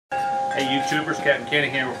Hey YouTubers, Captain Kenny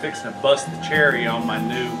here. We're fixing to bust the cherry on my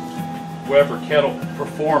new Weber Kettle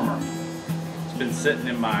Performer. It's been sitting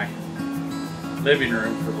in my living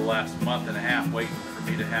room for the last month and a half waiting for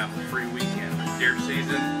me to have a free weekend. It's deer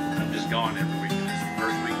season. I'm just gone every weekend. This is the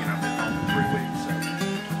first weekend I've been home for 3 weeks. So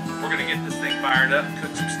we're going to get this thing fired up and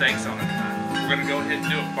cook some steaks on it tonight. We're going to go ahead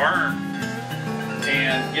and do a burn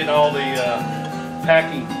and get all the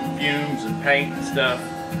packing fumes and paint and stuff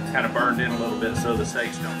kind of burned in a little bit so the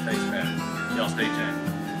steaks don't taste bad. Y'all stay tuned.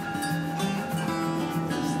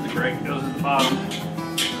 This is the grate that goes at the bottom.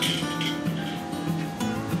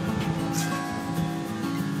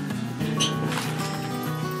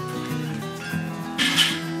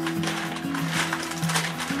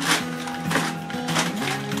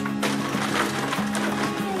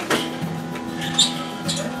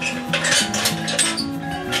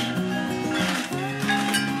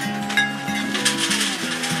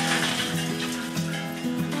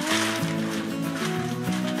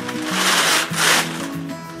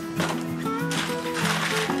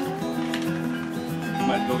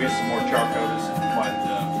 Go get some more charcoal to supply the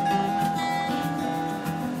done.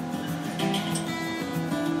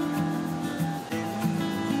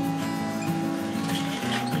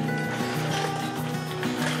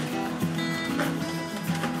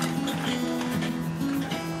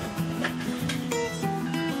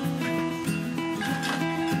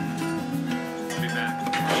 I'll be back.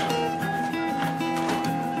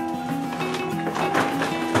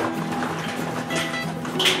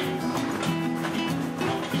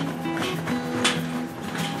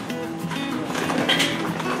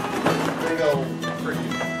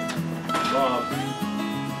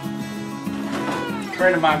 A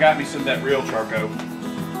friend of mine got me some of that real charcoal.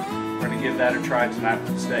 We're going to give that a try tonight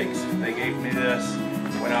with the steaks. They gave me this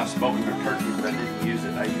when I was smoking their turkey, but I didn't use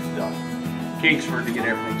it. I used Kingsford to get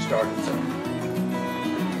everything started. So we're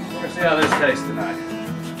going to see how this tastes tonight.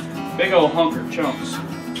 Big old hunk of chunks.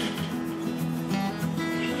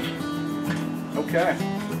 Okay.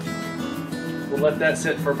 We'll let that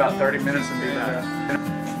sit for about 30 minutes and be back.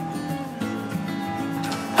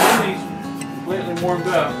 These completely warmed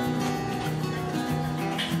up.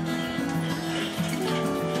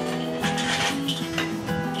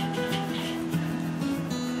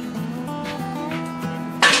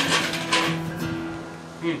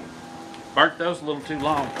 Burnt those a little too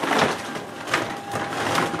long.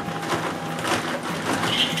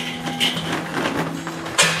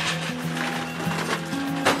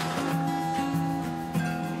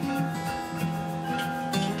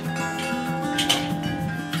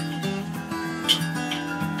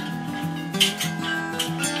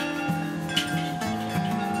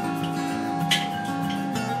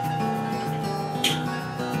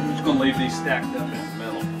 I'm just going to leave these stacked up in the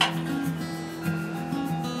middle.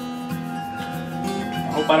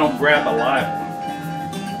 I hope I don't grab a live one.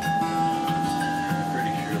 I'm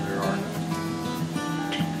pretty sure there are.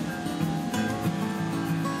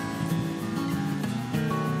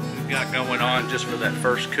 We've got going on just for that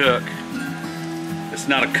first cook. It's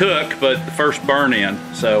not a cook, but the first burn in.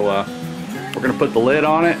 So we're going to put the lid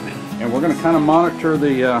on it, and we're going to kind of monitor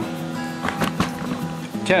the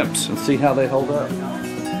temps and see how they hold up.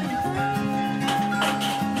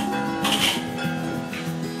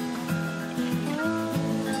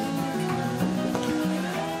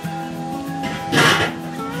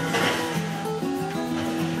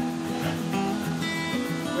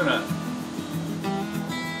 I'm gonna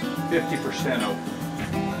 50% open.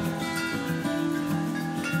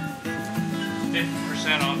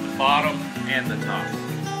 50% on the bottom and the top.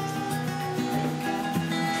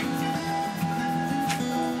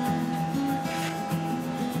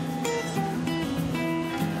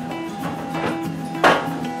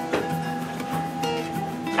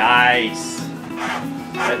 Nice.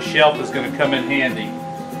 That shelf is going to come in handy.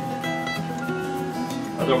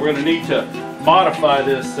 Although we're going to need to modify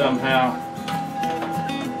this somehow.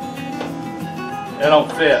 That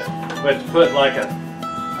don't fit. We have to put like a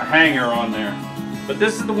hanger on there. But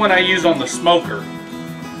this is the one I use on the smoker.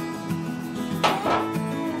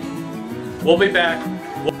 We'll be back.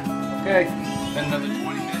 Okay, it's been another 20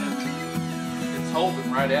 minutes. It's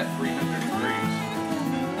holding right at 300 degrees.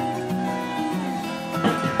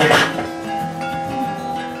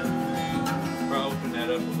 I'll open that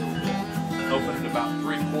up a little bit. Open it about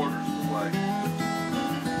 3/4 of the way.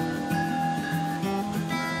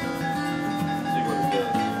 See what it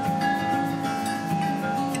does.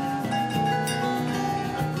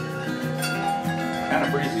 Kind of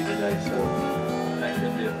breezy today, so that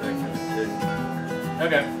could be affecting it too.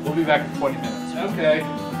 Okay, we'll be back in 20 minutes. Okay.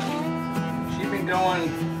 She's been going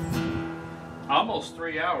almost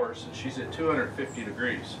 3 hours and she's at 250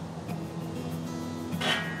 degrees.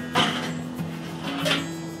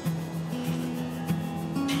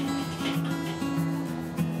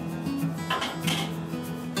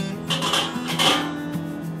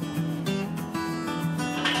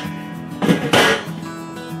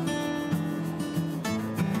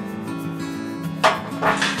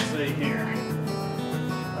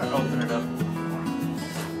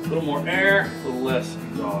 more air, a little less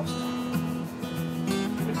exhaust.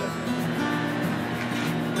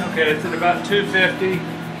 Okay, it's at about 250.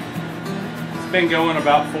 It's been going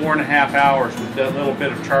about 4.5 hours with that little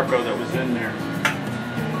bit of charcoal that was in there.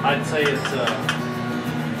 I'd say it's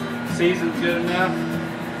seasoned good enough.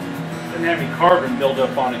 Didn't have any carbon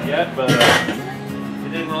buildup on it yet, but it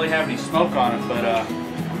didn't really have any smoke on it. But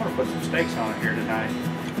I'm gonna put some steaks on it here tonight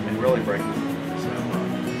and really break it. So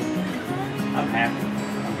I'm happy.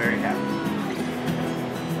 I'm very happy.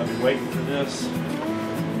 I've been waiting for this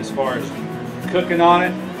as far as cooking on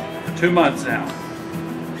it for 2 months now.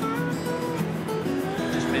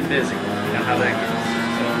 Just been busy. You know how that goes.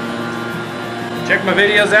 So, check my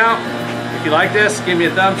videos out. If you like this, give me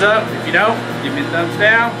a thumbs up. If you don't, give me a thumbs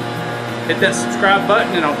down. Hit that subscribe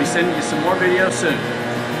button and I'll be sending you some more videos soon.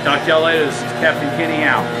 Talk to y'all later. This is Captain Kenny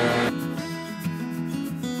out.